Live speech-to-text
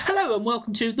Hello and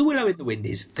welcome to the Willow in the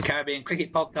Windies, the Caribbean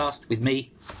cricket podcast with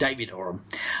me, David Oram.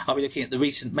 I'll be looking at the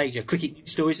recent major cricket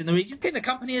news stories in the region, in the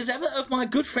company as ever of my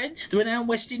good friend, the renowned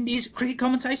West Indies cricket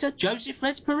commentator, Joseph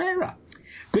Reds Perreira.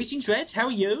 Greetings, Reds, how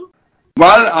are you?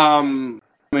 Well, I'm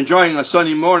enjoying a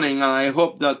sunny morning, and I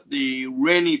hope that the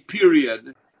rainy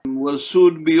period will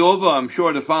soon be over. I'm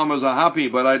sure the farmers are happy,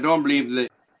 but I don't believe the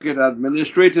cricket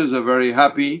administrators are very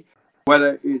happy.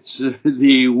 Whether it's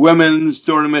the women's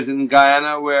tournament in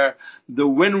Guyana, where the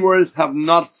windwards have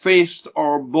not faced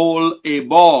or bowled a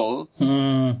ball,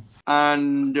 and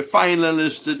the final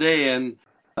is today, and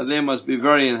they must be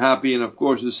very unhappy. And of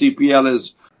course, the CPL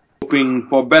is hoping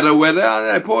for better weather,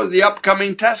 and I suppose the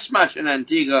upcoming test match in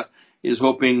Antigua is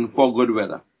hoping for good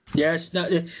weather. Yes, no,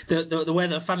 the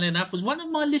weather, funnily enough, was one of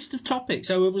my list of topics.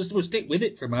 So we'll stick with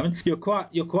it for a moment. You're quite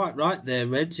right there,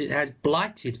 Reds. It has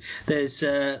blighted. There's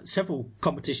several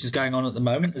competitions going on at the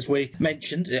moment, as we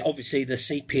mentioned. Obviously the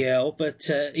CPL, but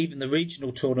even the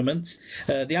regional tournaments,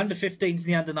 the under-15s and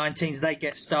the under-19s, they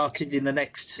get started in the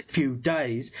next few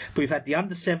days. But we've had the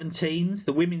under-17s,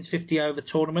 the women's 50-over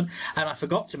tournament, and I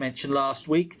forgot to mention last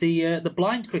week the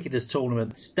blind cricketers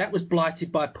tournament. That was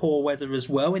blighted by poor weather as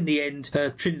well. In the end,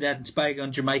 Trinidad and Tobago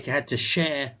and Jamaica had to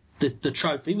share the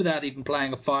trophy without even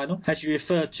playing a final. As you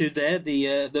referred to there,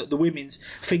 the women's,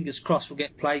 fingers crossed, will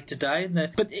get played today.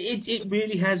 But it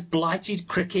really has blighted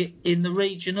cricket in the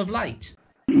region of late.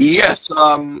 Yes,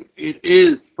 it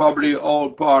is probably all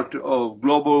part of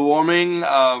global warming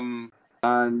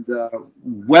and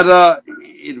weather.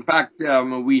 In fact,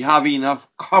 we have enough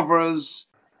covers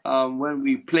when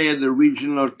we play the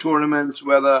regional tournaments,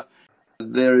 whether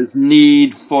there is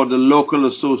need for the local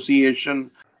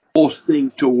association hosting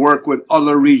to work with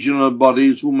other regional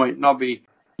bodies who might not be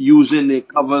using the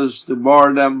covers to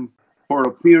bar them for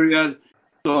a period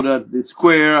so that the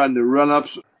square and the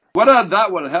run-ups. Whether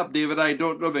that will help, David, I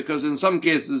don't know, because in some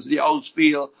cases the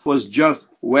outfield was just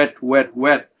wet.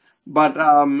 But,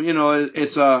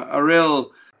 it's a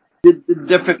real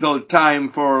difficult time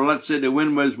for, let's say, the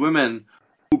Windwards women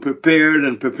who prepared.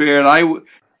 I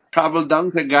traveled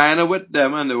down to Guyana with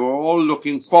them, and they were all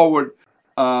looking forward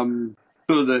to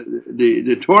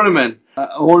the tournament,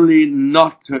 only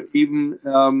not to even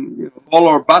ball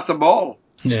or bat a ball.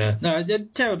 Yeah, no, they're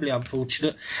terribly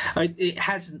unfortunate. It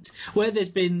hasn't, where there's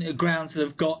been grounds that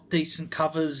have got decent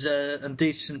covers and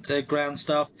decent ground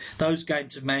staff, those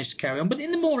games have managed to carry on. But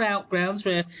in the more out grounds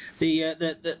where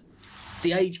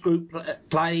the age group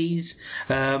plays,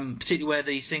 particularly where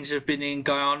these things have been in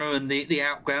Guyana and the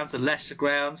out grounds, the lesser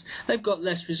grounds, they've got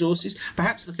less resources.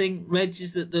 Perhaps the thing, Reds,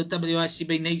 is that the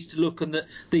WICB needs to look and that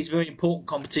these very important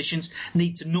competitions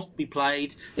need to not be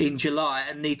played in July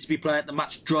and need to be played at the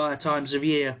much drier times of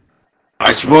year.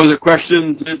 I suppose a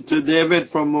question to David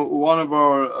from one of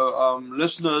our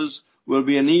listeners will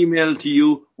be an email to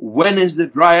you. When is the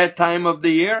drier time of the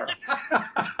year?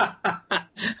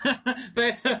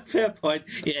 Fair point.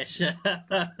 Yes.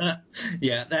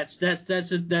 Yeah, that's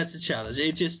a challenge.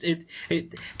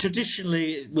 It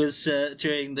traditionally it was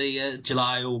during the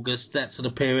July, August, that sort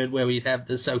of period where we'd have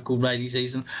the so-called rainy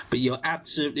season. But you're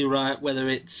absolutely right. Whether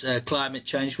it's climate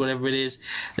change, whatever it is,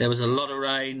 there was a lot of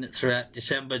rain throughout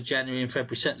December, January, and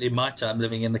February. Certainly in my time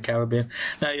living in the Caribbean.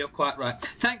 No, you're quite right.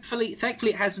 Thankfully,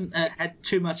 it hasn't had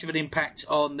too much of an impact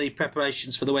on the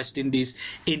preparations for the West Indies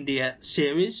India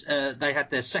series. They had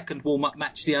their second warm-up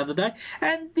match the other day,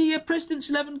 and the President's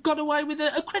 11 got away with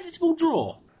a creditable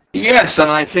draw. Yes, and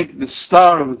I think the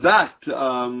star of that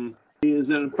is,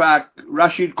 in fact,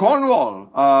 Rashid Cornwall.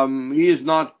 He is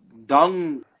not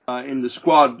down in the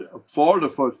squad for the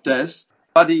first test,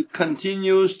 but he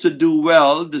continues to do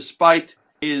well despite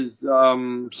his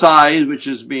size, which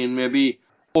has been maybe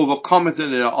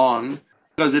overcommitted on,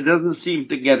 because it doesn't seem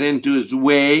to get into his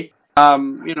way.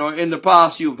 In the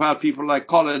past, you've had people like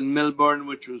Colin Milburn,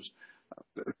 which was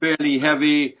fairly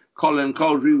heavy. Colin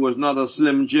Cowdrey was not a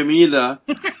slim Jim either.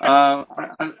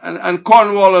 And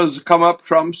Cornwall has come up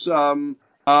trumps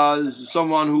as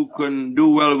someone who can do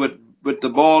well with the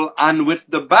ball and with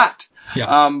the bat.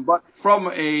 Yeah. But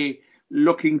from a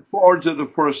looking forward to the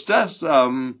first test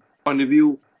point of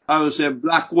view, I would say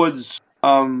Blackwood's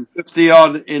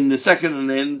 50-odd in the second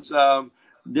innings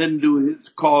didn't do his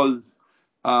cause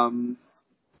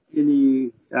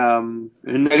any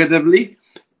negatively.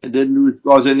 It didn't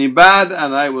cause any bad,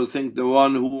 and I will think the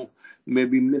one who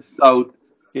maybe missed out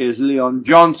is Leon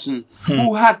Johnson,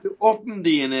 who had to open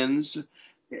the innings.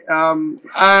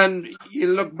 And you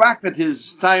look back at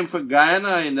his time for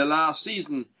Guyana in the last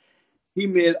season, he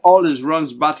made all his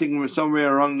runs batting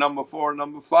somewhere around number 4,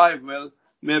 number 5. Well,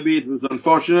 maybe it was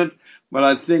unfortunate, but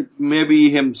I think maybe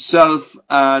himself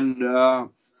and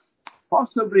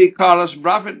Possibly Carlos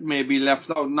Braffett may be left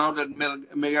out now that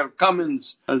Miguel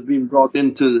Cummins has been brought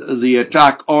into the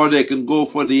attack, or they can go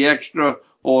for the extra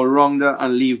all-rounder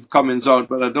and leave Cummins out,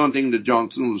 but I don't think that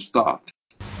Johnson will start.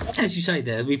 As you say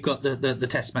there, we've got the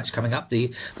test match coming up.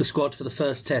 The squad for the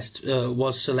first test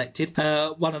was selected.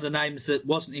 One of the names that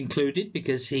wasn't included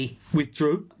because he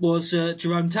withdrew was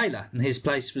Jerome Taylor, and his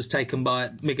place was taken by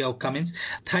Miguel Cummins.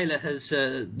 Taylor has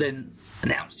then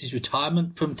announced his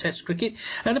retirement from Test cricket,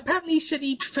 and apparently he said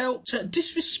he'd felt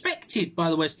disrespected by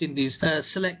the West Indies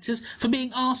selectors for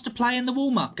being asked to play in the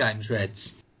warm-up games,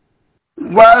 Reds.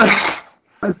 Well,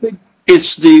 I think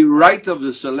it's the right of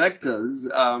the selectors.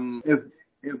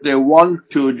 If they want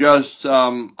to just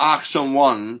ask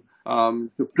someone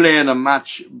to play in a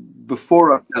match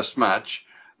before a test match,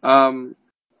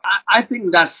 I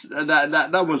think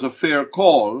that was a fair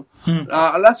call.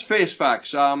 Let's face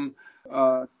facts.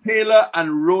 Taylor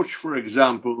and Roach, for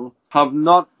example, have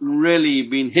not really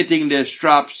been hitting their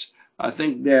straps. I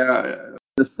think the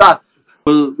stats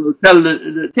will tell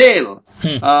the tale.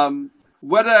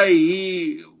 Whether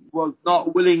he was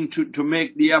not willing to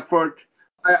make the effort,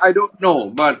 I don't know,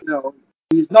 but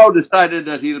he's now decided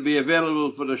that he'll be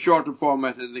available for the shorter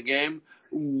format of the game.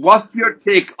 What's your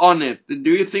take on it?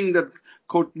 Do you think that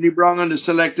Courtney Brown and the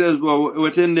selectors were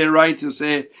within their right to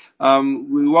say,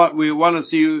 we want to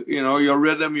see your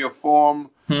rhythm, your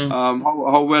form,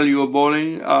 how well you are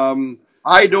bowling?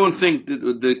 I don't think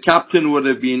that the captain would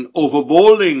have been over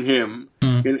bowling him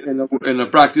in a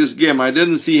practice game. I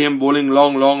didn't see him bowling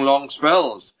long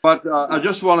spells. But I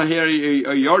just want to hear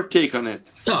your take on it.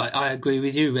 I agree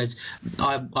with you, Reds.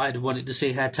 I'd wanted to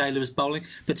see how Taylor was bowling,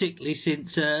 particularly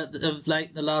since of late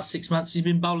in the last 6 months he's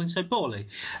been bowling so poorly.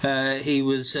 He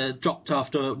was dropped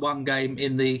after one game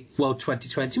in the World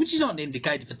 2020, which is not an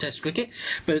indicator for Test cricket,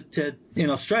 but in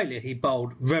Australia he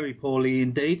bowled very poorly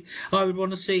indeed. I would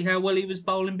want to see how well he was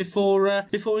bowling before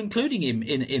including him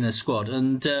in a squad,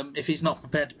 and if he's not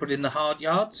prepared to put in the hard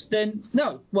yards, then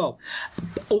no. Well,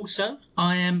 also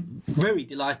I am very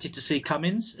delighted to see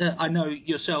Cummins. I know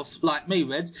yourself, like me,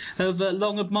 Reds, have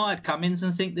long admired Cummins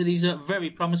and think that he's a very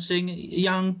promising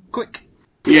young quick.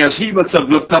 Yes, he must have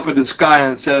looked up at the sky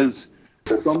and says,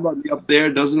 somebody up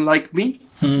there doesn't like me.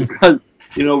 Because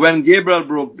when Gabriel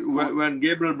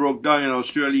broke down in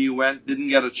Australia, he didn't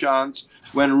get a chance.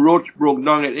 When Roach broke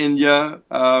down in India,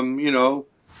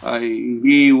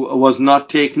 he was not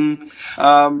taken.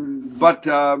 But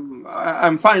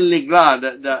I'm finally glad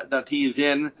that he's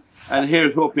in, and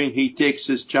here's hoping he takes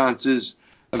his chances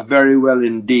very well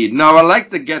indeed. Now, I'd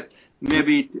like to get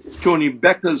maybe Tony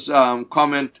Becker's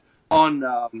comment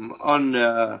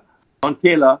on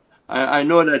Taylor. I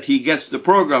know that he gets the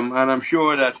program, and I'm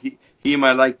sure that he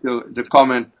might like to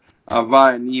comment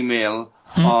via an email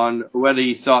on whether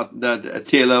he thought that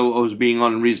Taylor was being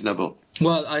unreasonable.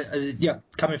 Well,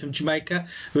 coming from Jamaica,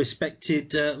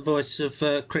 respected voice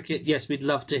of cricket. Yes, we'd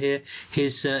love to hear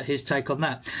his take on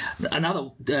that.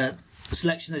 Another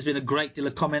selection there's been a great deal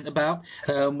of comment about,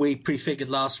 we prefigured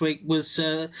last week, was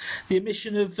the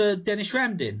omission of Dennis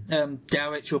Ramdin.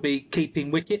 Dowrich will be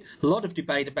keeping wicket. A lot of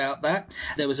debate about that.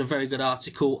 There was a very good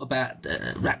article about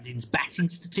Ramdin's batting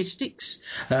statistics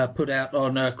put out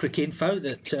on Cricinfo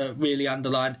that really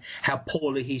underlined how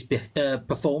poorly he's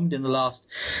performed in the last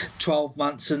 12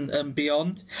 months and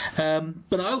beyond.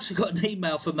 But I also got an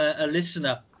email from a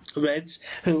listener, Reds,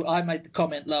 who I made the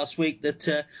comment last week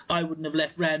that I wouldn't have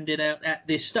left Ramdin out at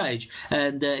this stage,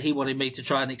 and he wanted me to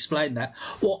try and explain that.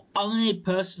 Well, I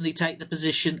personally take the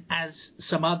position, as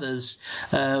some others,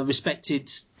 respected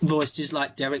voices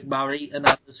like Derek Murray and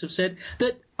others have said,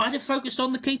 that I'd have focused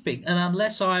on the keeping, and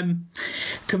unless I'm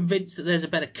convinced that there's a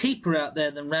better keeper out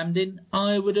there than Ramdin,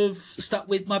 I would have stuck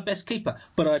with my best keeper.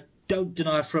 But I don't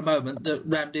deny for a moment that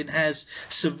Ramdin has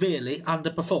severely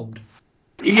underperformed.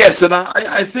 Yes, and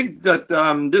I think that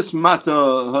this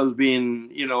matter has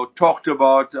been, talked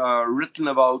about, written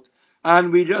about,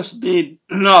 and we just need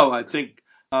now, I think,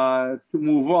 to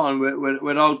move on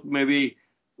without maybe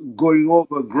going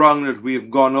over ground that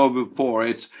we've gone over before.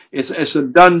 It's a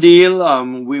done deal.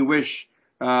 We wish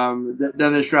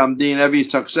Dennis Ramdin every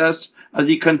success as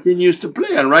he continues to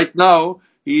play, and right now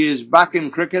he is back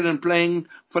in cricket and playing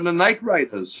for the Knight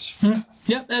Riders.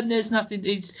 Yep, and there's nothing.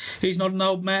 He's not an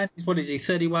old man. What is he,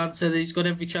 31? So he's got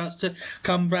every chance to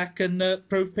come back and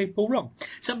prove people wrong.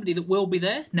 Somebody that will be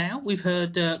there now, we've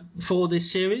heard for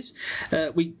this series.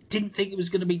 We didn't think it was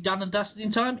going to be done and dusted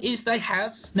in time. They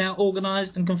have now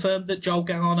organised and confirmed that Joel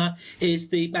Garner is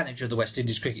the manager of the West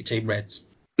Indies cricket team, Reds.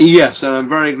 Yes, and I'm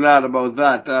very glad about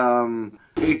that.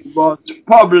 It was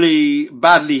probably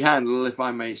badly handled, if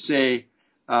I may say.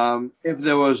 If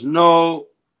there was no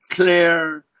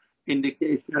clear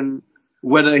indication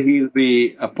whether he'll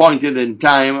be appointed in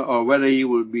time or whether he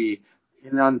will be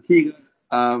in Antigua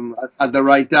at the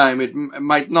right time. It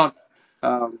might not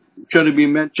should it be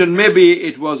mentioned. Maybe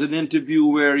it was an interview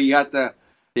where the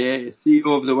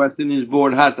CEO of the West Indies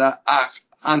board had to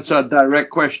answer a direct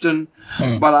question.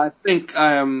 But I think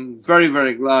I am very,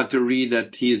 very glad to read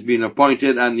that he's been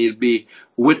appointed and he'll be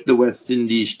with the West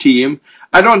Indies team.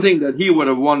 I don't think that he would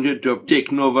have wanted to have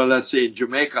taken over, let's say,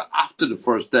 Jamaica after the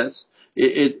first test.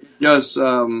 It just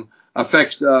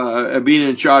affects being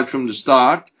in charge from the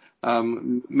start,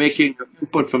 making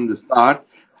input from the start.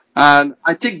 And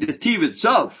I think the team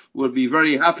itself will be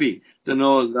very happy to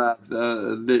know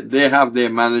that they have their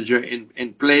manager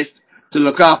in place to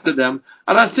look after them.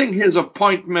 And I think his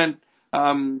appointment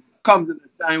comes at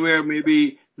a time where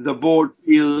maybe the board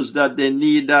feels that they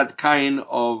need that kind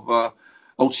of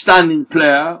outstanding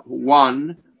player,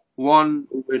 one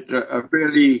with a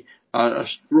fairly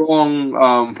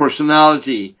strong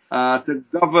personality to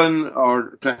govern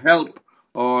or to help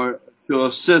or to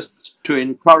assist, to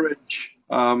encourage,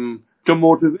 to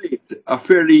motivate a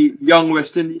fairly young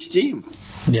West Indies team.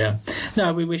 Yeah.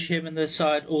 No, we wish him and the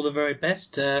side all the very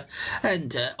best.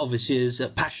 And obviously, as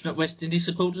passionate West Indies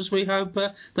supporters, we hope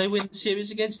they win the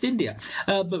series against India.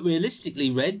 But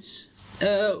realistically, Reds,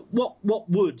 what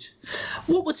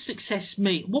would success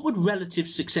mean? What would relative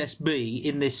success be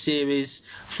in this series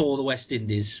for the West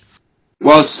Indies?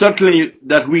 Well, certainly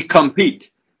that we compete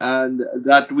and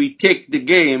that we take the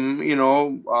game,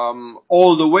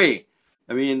 all the way.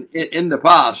 I mean, in the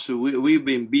past, we've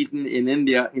been beaten in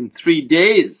India in 3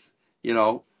 days, you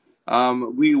know.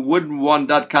 We wouldn't want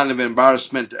that kind of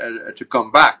embarrassment to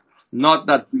come back. Not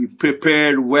that we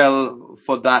prepared well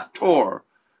for that tour.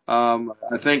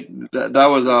 I think that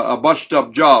was a botched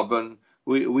up job, and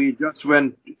we just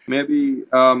went maybe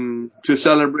to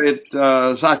celebrate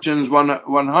Sachin's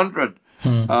 100.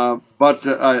 But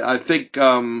I think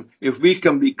if we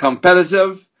can be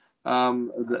competitive,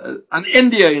 and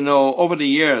India, over the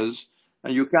years,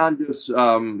 and you can't just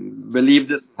believe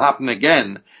this will happen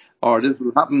again or this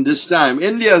will happen this time.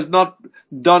 India has not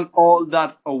done all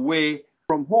that away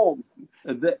from home.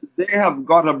 They have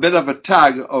got a bit of a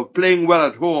tag of playing well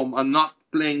at home and not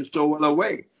playing so well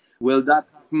away. Will that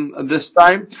happen this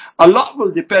time? A lot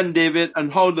will depend, David,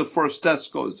 on how the first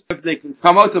test goes. If they can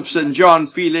come out of St. John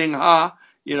feeling,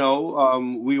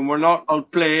 we were not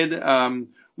outplayed,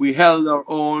 we held our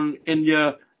own,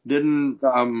 India didn't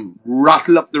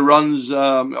rattle up the runs,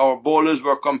 our bowlers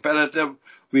were competitive,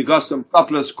 we got some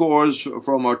couple of scores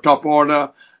from our top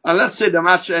order, and let's say the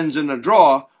match ends in a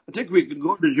draw, I think we can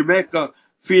go to Jamaica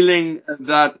feeling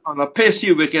that on a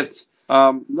pacey wicket,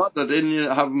 not that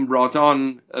India haven't brought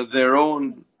on their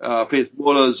own pace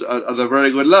bowlers at a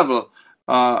very good level.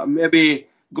 Maybe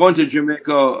going to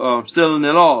Jamaica still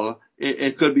 0-0,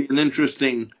 it could be an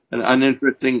interesting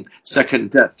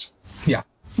second test. Yeah.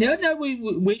 Yeah, no, we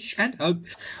wish and hope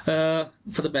for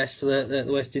the best for the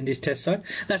West Indies Test side.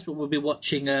 That's what we'll be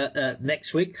watching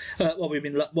next week. What we've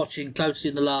been watching closely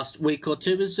in the last week or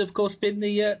two has, of course, been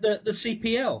the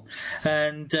CPL.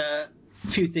 And a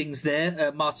few things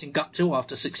there. Martin Guptill,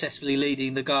 after successfully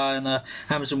leading the Guyana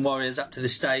Amazon Warriors up to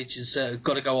this stage, has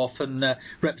got to go off and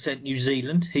represent New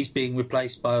Zealand. He's being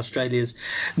replaced by Australia's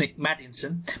Nick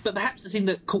Maddinson. But perhaps the thing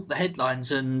that caught the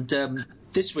headlines and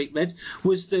this week, Red,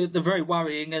 was the very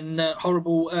worrying and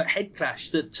horrible head clash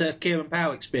that Kieran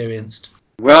Powell experienced.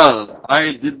 Well,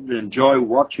 I didn't enjoy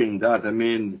watching that. I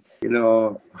mean,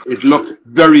 it looked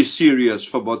very serious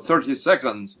for about 30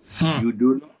 seconds. You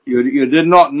did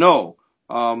not know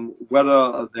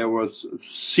whether there was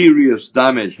serious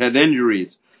damage, head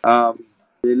injuries. The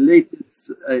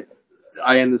latest,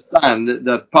 I understand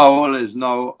that Powell is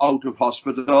now out of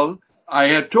hospital. I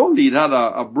had told he'd had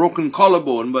a broken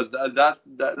collarbone, but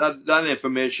that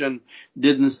information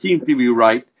didn't seem to be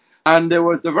right. And there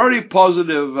was a very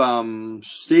positive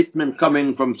statement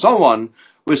coming from someone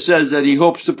which says that he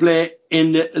hopes to play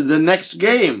in the next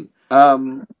game.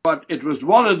 But it was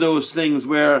one of those things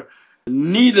where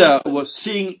neither was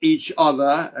seeing each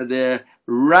other. They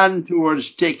ran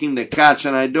towards taking the catch,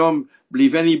 and I don't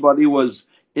believe anybody was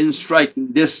in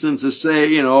striking distance to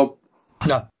say, No.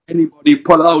 Anybody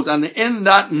pull out. And in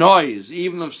that noise,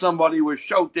 even if somebody was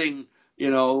shouting,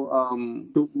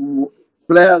 to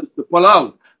players to pull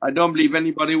out, I don't believe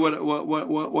anybody would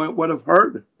have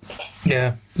heard.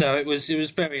 Yeah, no, it was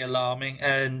very alarming,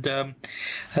 and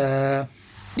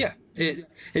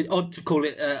it odd to call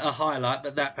it a highlight,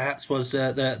 but that perhaps was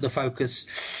the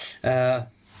focus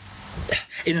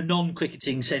in a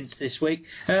non-cricketing sense this week.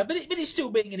 But it's still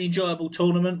being an enjoyable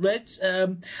tournament, Reds.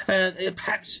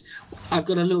 Perhaps I've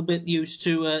got a little bit used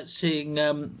to seeing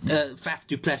Faf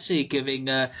du Plessis giving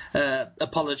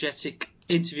apologetic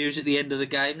interviews at the end of the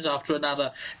games after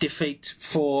another defeat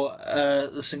for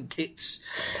his St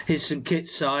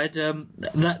Kitts side.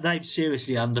 They've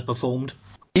seriously underperformed.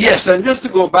 Yes, and just to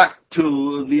go back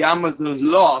to the Amazons'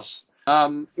 loss,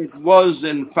 it was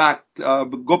in fact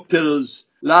Guptill's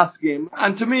last game,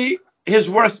 and to me, his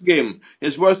worst game.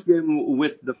 His worst game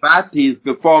with the bat. He's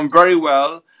performed very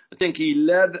well. I think he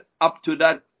led up to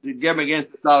that game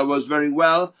against the Tallawahs very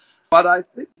well, but I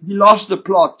think he lost the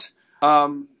plot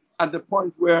at the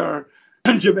point where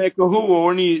Jamaica, who were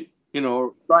only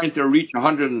trying to reach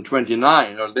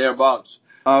 129 or thereabouts,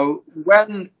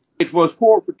 when it was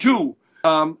 4 for 2.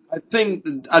 I think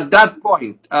at that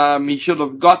point he should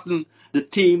have gotten the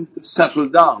team to settle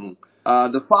down.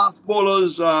 The fast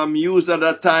bowlers used at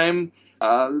that time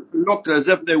looked as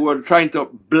if they were trying to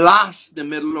blast the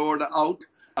middle order out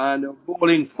and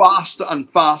bowling faster and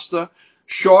faster,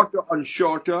 shorter and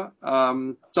shorter.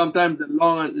 Sometimes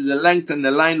the length and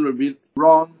the line would be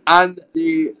wrong. And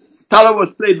the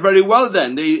Tallawahs played very well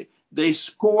then. They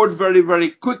scored very, very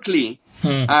quickly.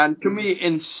 And to me,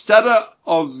 instead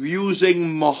of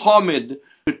using Mohammed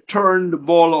to turn the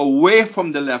ball away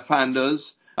from the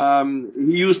left-handers,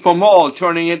 he used Pamal,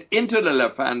 turning it into the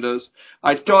left-handers.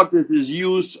 I thought that his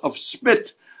use of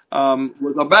Smith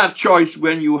was a bad choice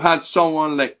when you had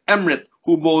someone like Emrit,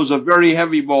 who bowls a very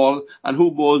heavy ball and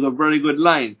who bowls a very good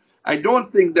line. I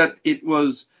don't think that it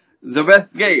was the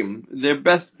best game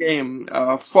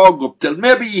for Guptill.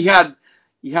 Maybe he had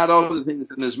other things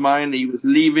in his mind. He was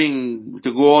leaving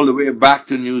to go all the way back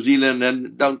to New Zealand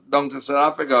and down to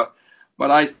South Africa.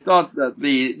 But I thought that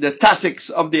the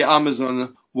tactics of the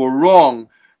Amazon were wrong.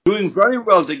 Doing very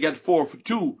well to get 4 for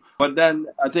 2, but then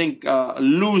I think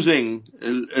losing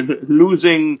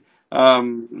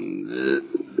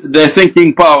their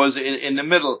thinking powers in the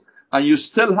middle. And you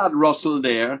still had Russell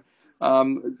there.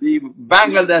 The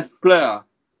Bangladesh player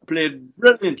played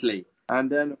brilliantly. And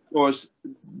then, of course,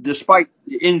 despite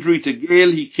the injury to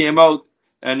Gale, he came out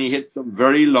and he hit some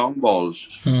very long balls.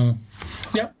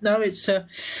 Yep, no, it's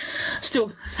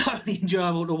still thoroughly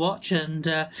enjoyable to watch, and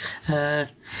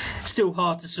still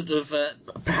hard to sort of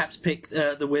perhaps pick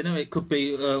the winner. It could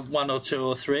be 1 or 2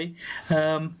 or 3.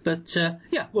 But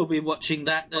we'll be watching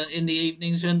that in the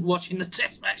evenings and watching the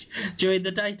test match during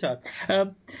the daytime.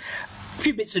 A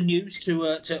few bits of news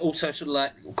to also sort of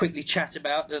like quickly chat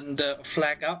about and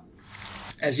flag up,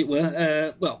 as it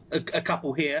were. A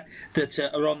couple here that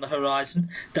are on the horizon.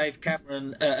 Dave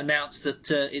Cameron announced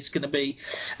that it's going to be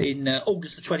in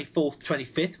August the 24th,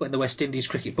 25th, when the West Indies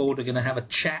Cricket Board are going to have a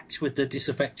chat with the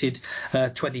disaffected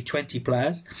 2020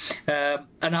 players.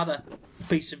 Another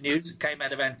piece of news that came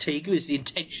out of Antigua is the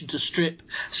intention to strip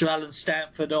Sir Alan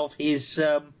Stanford of his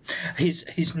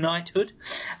knighthood.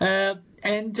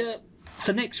 And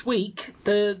for next week,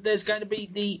 there's going to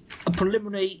be a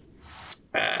preliminary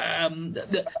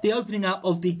the opening up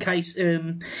of the case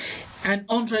and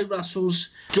Andre Russell's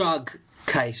drug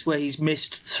case, where he's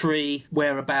missed 3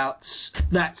 whereabouts.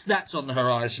 That's on the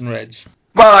horizon, Reds.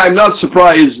 Well, I'm not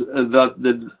surprised that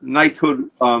the knighthood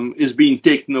is being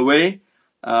taken away.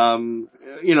 When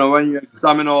you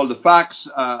examine all the facts,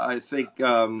 I think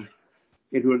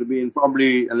it would have been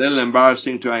probably a little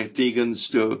embarrassing to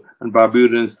Antiguans and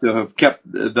Barbudans to have kept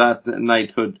that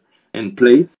knighthood in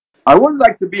place. I would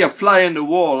like to be a fly in the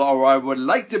wall, or I would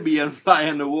like to be a fly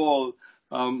in the wall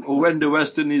when the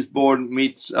West Indies board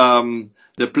meets the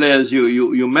players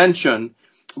you mentioned.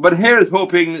 But here's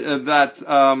hoping that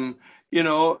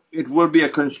it will be a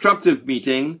constructive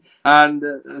meeting and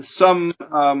some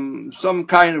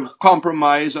kind of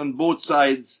compromise on both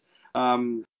sides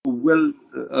will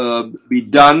be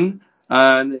done.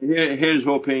 And here's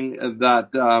hoping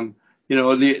that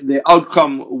the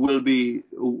outcome will be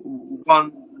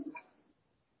one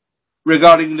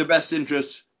regarding the best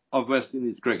interests of West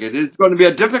Indies cricket. It's going to be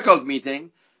a difficult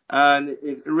meeting, and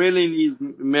it really needs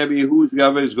maybe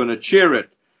whoever is going to chair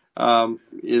it,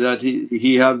 that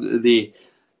he have the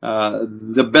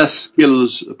best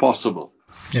skills possible.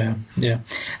 Yeah.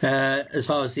 As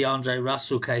far as the Andre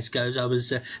Russell case goes, I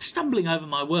was stumbling over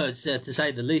my words, to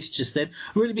say the least, just then.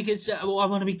 Really, because I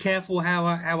want to be careful how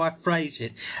I phrase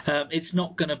it. It's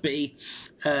not going to be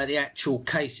the actual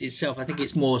case itself. I think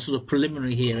it's more sort of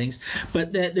preliminary hearings.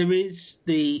 But there is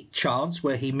the chance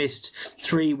where he missed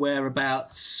 3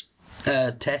 whereabouts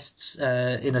tests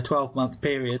in a 12-month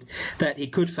period, that he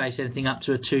could face anything up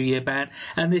to a 2-year ban.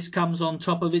 And this comes on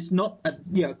top of, it's not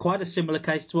quite a similar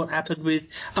case to what happened with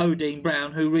Odine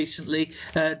Brown, who recently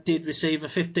did receive a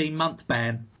 15-month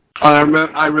ban.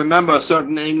 I remember a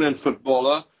certain England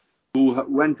footballer who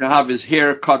went to have his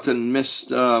hair cut and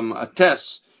missed a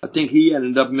test. I think he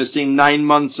ended up missing 9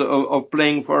 months of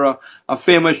playing for a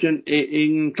famous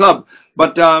England club.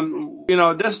 But,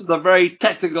 this is a very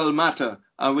technical matter,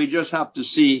 and we just have to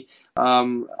see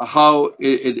how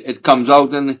it comes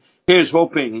out. And here's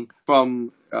hoping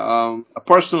from a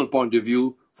personal point of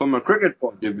view, from a cricket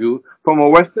point of view, from a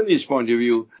West Indies point of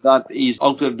view, that he's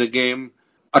out of the game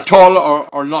at all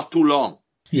or not too long.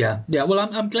 Yeah. Well,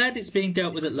 I'm glad it's being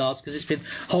dealt with at last, because it's been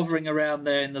hovering around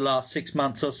there in the last 6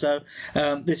 months or so.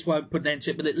 This won't put an end to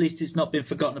it, but at least it's not been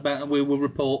forgotten about, and we will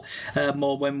report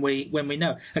more when we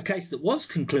know. A case that was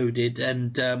concluded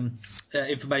and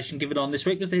information given on this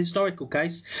week was the historical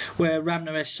case where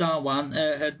Ramnaresh Sarwan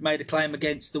had made a claim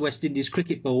against the West Indies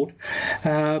Cricket Board.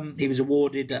 He was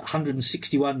awarded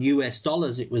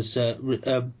 $161. It was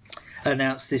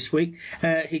announced this week.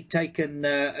 He'd taken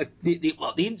the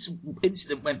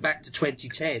incident went back to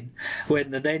 2010,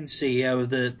 when the then CEO of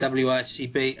the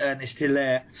WICB, Ernest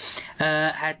Hilaire,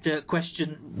 had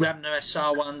questioned Ramnaresh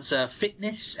Sarwan's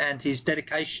fitness and his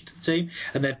dedication to the team,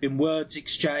 and there'd been words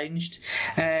exchanged,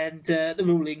 and the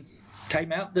ruling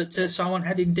came out that Sarwan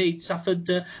had indeed suffered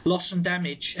loss and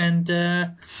damage, and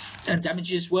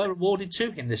damages were awarded to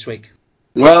him this week.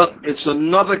 Well, it's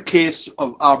another case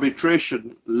of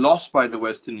arbitration lost by the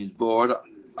West Indies board.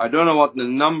 I don't know what the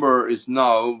number is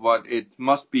now, but it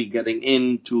must be getting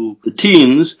into the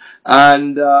teens.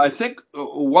 And I think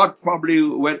what probably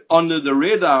went under the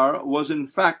radar was, in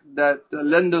fact, that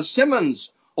Linda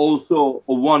Simmons also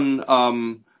won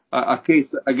a case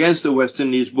against the West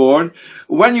Indies board.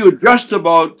 When you just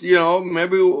about,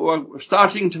 maybe we're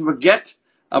starting to forget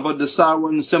about the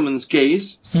Sarwan Simmons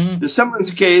case. The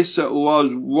Simmons case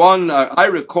was one, I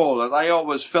recall, and I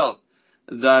always felt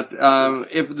that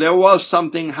if there was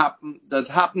something that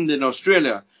happened in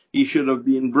Australia, he should have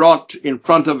been brought in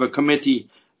front of a committee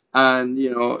and,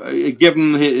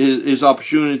 given his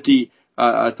opportunity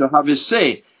to have his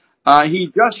say. He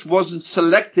just wasn't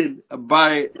selected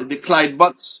by the Clyde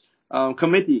Butts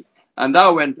committee, and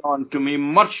that went on to me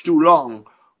much too long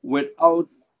without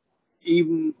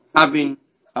even having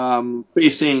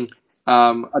facing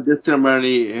a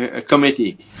disciplinary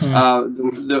committee.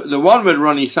 The one with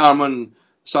Ronnie Sarwan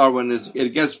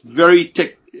it gets very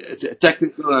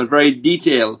technical and very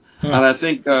detailed, and I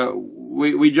think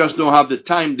we just don't have the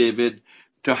time, David,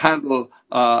 to handle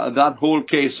that whole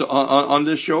case on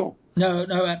this show. No,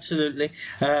 absolutely.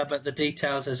 But the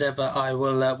details, as ever, I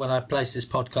will, when I place this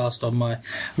podcast on my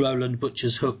Roland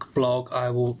Butcher's Hook blog,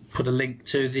 I will put a link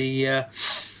to the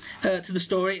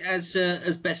story as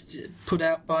best put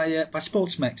out by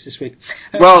Sportsmax this week.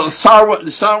 Well,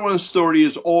 Sarwan's story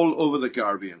is all over the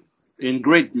Caribbean in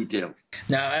great detail.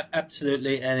 No,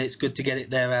 absolutely, and it's good to get it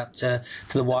there out to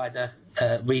the wider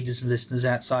readers and listeners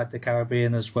outside the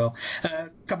Caribbean as well. A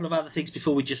couple of other things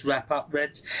before we just wrap up,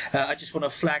 Reds. I just want to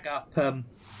flag up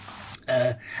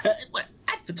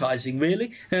advertising,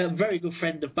 really. A very good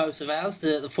friend of both of ours,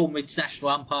 the former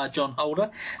international umpire John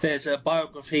Holder. There's a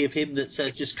biography of him that's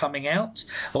just come out.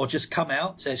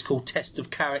 It's called Test of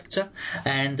Character,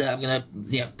 and I'm going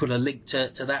to put a link to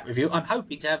that review. I'm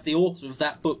hoping to have the author of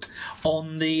that book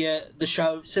on the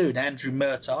show soon, Andrew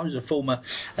Murtagh, who's a former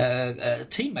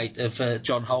teammate of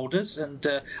John Holder's, and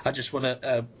I just want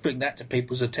to bring that to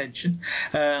people's attention.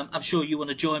 I'm sure you want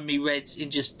to join me, Reds,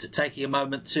 in just taking a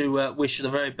moment to wish the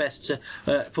very best to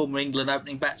former England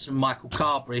opening batsman Michael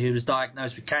Carberry, who was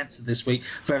diagnosed with cancer this week.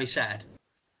 Very sad.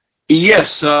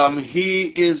 Yes, he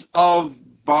is of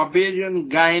Barbadian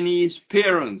Guyanese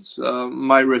parents,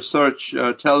 my research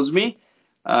tells me.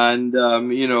 And,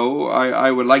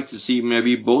 I would like to see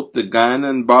maybe both the Guyana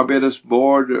and Barbados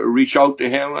board reach out to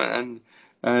him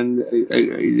and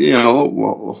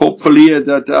hopefully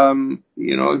that,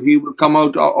 he will come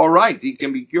out all right. He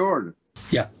can be cured.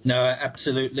 Yeah, no,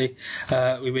 absolutely.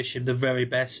 We wish him the very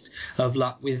best of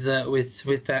luck with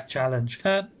that challenge.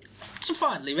 So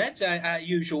finally, Reds, our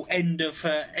usual end of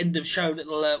show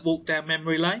little walk down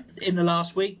memory lane. In the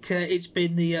last week, it's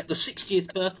been the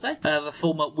 60th birthday of a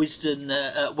former West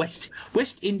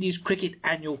Indies Cricket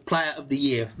Annual Player of the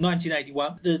Year,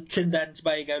 1981. The Trinidad and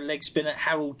Tobago leg spinner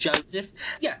Harold Joseph.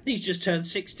 Yeah, he's just turned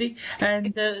 60,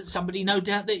 and somebody no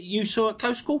doubt that you saw at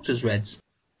close quarters, Reds.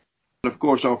 Of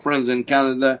course, our friends in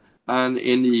Canada and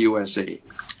in the USA.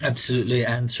 Absolutely,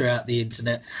 and throughout the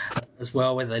internet as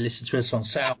well, whether they listen to us on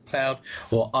SoundCloud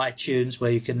or iTunes, where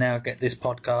you can now get this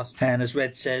podcast. And as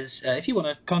Red says, if you want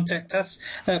to contact us,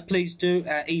 please do.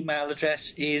 Our email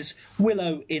address is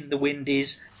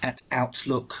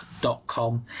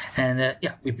willowinthewindies@outlook.com. And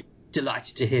we'd be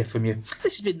delighted to hear from you.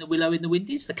 This has been the Willow in the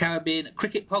Windies, the Caribbean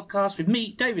cricket podcast with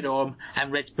me, David Orme,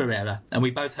 and Reds Perreira. And we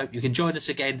both hope you can join us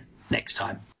again next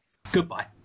time. Goodbye.